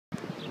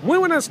Muy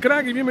buenas,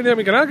 crack, y bienvenido a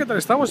mi canal. ¿Qué tal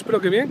estamos? Espero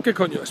que bien. ¿Qué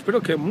coño?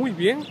 Espero que muy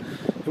bien.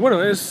 Y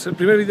bueno, es el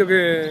primer vídeo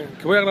que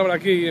voy a grabar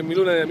aquí en mi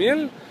luna de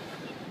miel.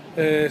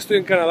 Estoy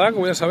en Canadá,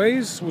 como ya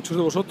sabéis, muchos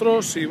de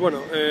vosotros. Y bueno,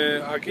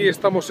 aquí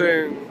estamos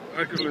en... A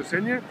ver que os lo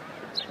enseñe.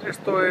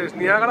 Esto es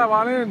Niagara,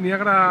 ¿vale?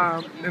 Niagara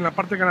en la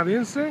parte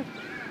canadiense.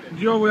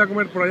 Yo voy a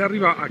comer por allá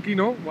arriba, aquí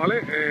no,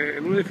 ¿vale?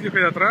 En un edificio que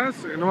hay atrás,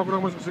 no me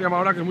acuerdo cómo se llama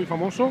ahora, que es muy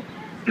famoso,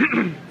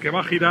 que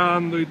va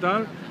girando y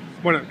tal.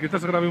 Bueno,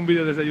 quizás grabé un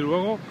vídeo desde allí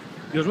luego.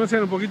 Y os voy a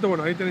enseñar un poquito,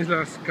 bueno, ahí tenéis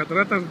las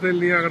cataratas del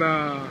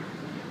Niagara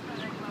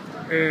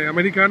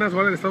americanas,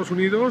 ¿vale? De Estados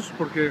Unidos,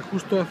 porque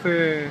justo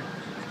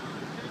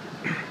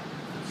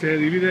se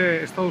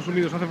divide Estados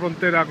Unidos, hace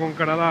frontera con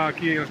Canadá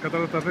aquí en las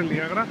cataratas del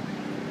Niagara.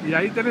 Y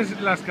ahí tenéis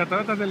las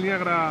cataratas del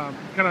Niagara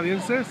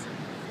canadienses.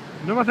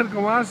 No me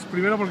acerco más,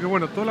 primero porque,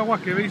 bueno, todo el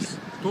agua que veis,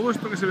 todo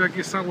esto que se ve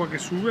aquí es agua que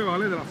sube,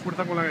 ¿vale? De la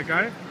fuerza con la que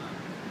cae.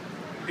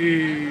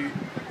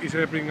 Y se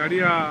me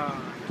pringaría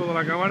toda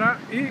la cámara.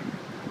 Y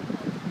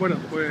bueno,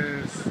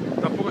 pues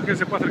tampoco es que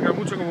se pueda acercar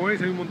mucho, como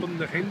veis, hay un montón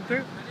de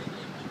gente,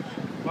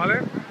 ¿vale?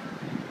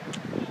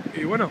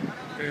 Y bueno,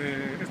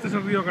 este es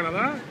el río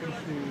Canadá,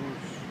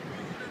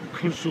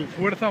 con su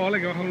fuerza, ¿vale?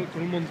 Que baja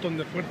con un montón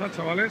de fuerza,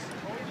 chavales.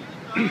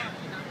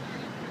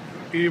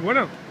 Y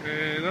bueno,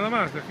 nada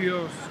más,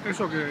 deciros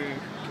eso, que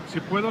si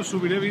puedo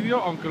subiré vídeo,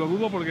 aunque lo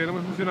dudo porque no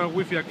me funciona el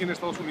wifi aquí en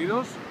Estados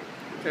Unidos.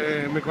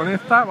 Me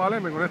conecta,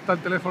 ¿vale? Me conecta el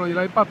teléfono y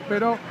el iPad,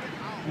 pero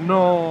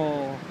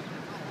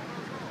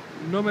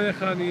no me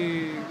deja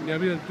ni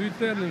abrir el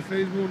Twitter, ni el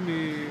Facebook,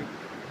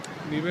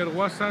 ni ver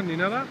WhatsApp, ni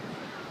nada.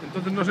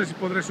 Entonces no sé si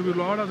podré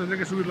subirlo ahora, tendré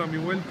que subirlo a mi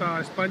vuelta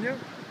a España.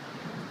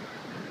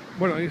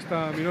 Bueno, ahí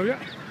está mi novia,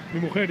 mi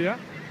mujer ya.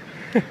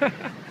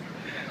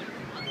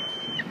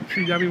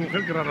 Sí, ya mi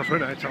mujer, qué raro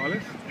suena,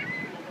 chavales.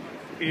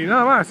 Y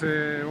nada más,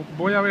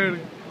 voy a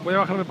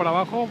bajarme para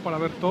abajo para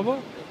ver todo,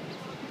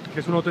 que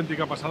es una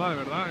auténtica pasada, de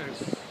verdad.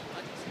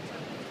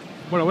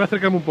 Bueno, voy a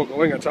acercarme un poco,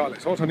 venga,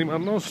 chavales, vamos a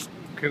animarnos,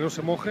 que no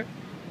se moje.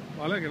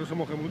 ¿Vale? Que no se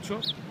moje mucho.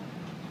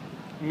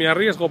 Me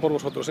arriesgo por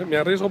vosotros, me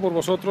arriesgo por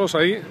vosotros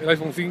ahí, el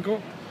iPhone 5.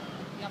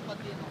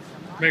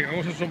 Venga,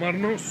 vamos a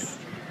asomarnos.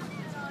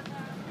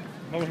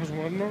 Vamos a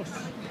asomarnos.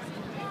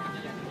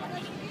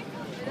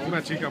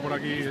 Una chica por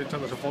aquí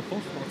echándose fotos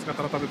con las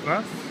cataratas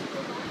detrás.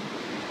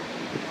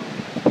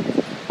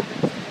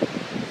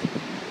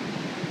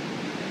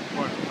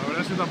 Bueno, la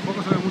verdad es que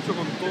tampoco se ve mucho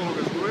con todo lo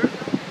que sube.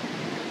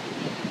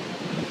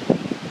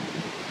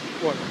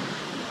 Bueno,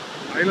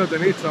 ahí lo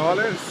tenéis,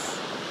 chavales.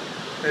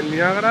 El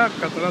Niagara,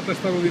 catarata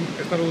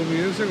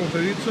estadounidense, como os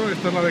he dicho.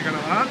 Esta es la de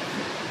Canadá,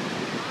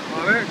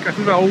 ¿vale? Que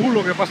hace una U,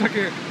 lo que pasa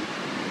que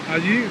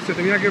allí se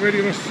tenía que ver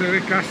y no se ve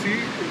casi,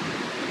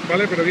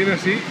 ¿vale? Pero viene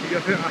así y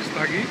hace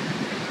hasta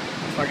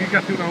aquí que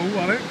hace una U,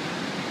 ¿vale?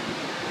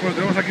 Bueno,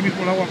 tenemos aquí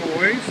mismo el agua,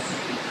 como veis.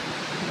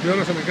 Yo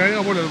no se me caiga.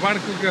 Bueno, el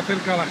barco que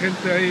acerca a la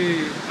gente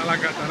ahí a la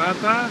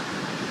catarata,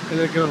 en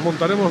el que nos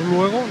montaremos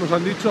luego, nos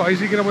han dicho. Ahí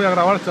sí que no voy a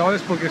grabar,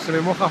 chavales, porque se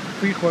me moja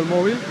fijo el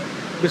móvil.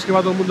 Ves que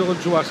va todo el mundo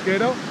con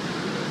chubasquero.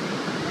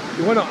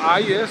 Y bueno,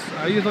 ahí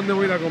es donde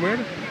voy a ir a comer,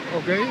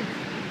 ¿ok?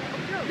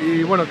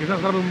 Y bueno, quizás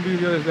grabe un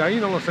vídeo desde ahí,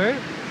 no lo sé.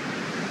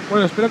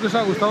 Bueno, espero que os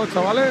haya gustado,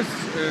 chavales.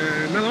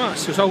 Nada más,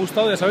 si os ha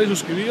gustado, ya sabéis,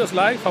 suscribiros,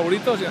 like,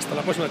 favoritos y hasta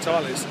la próxima,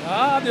 chavales.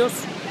 Adiós.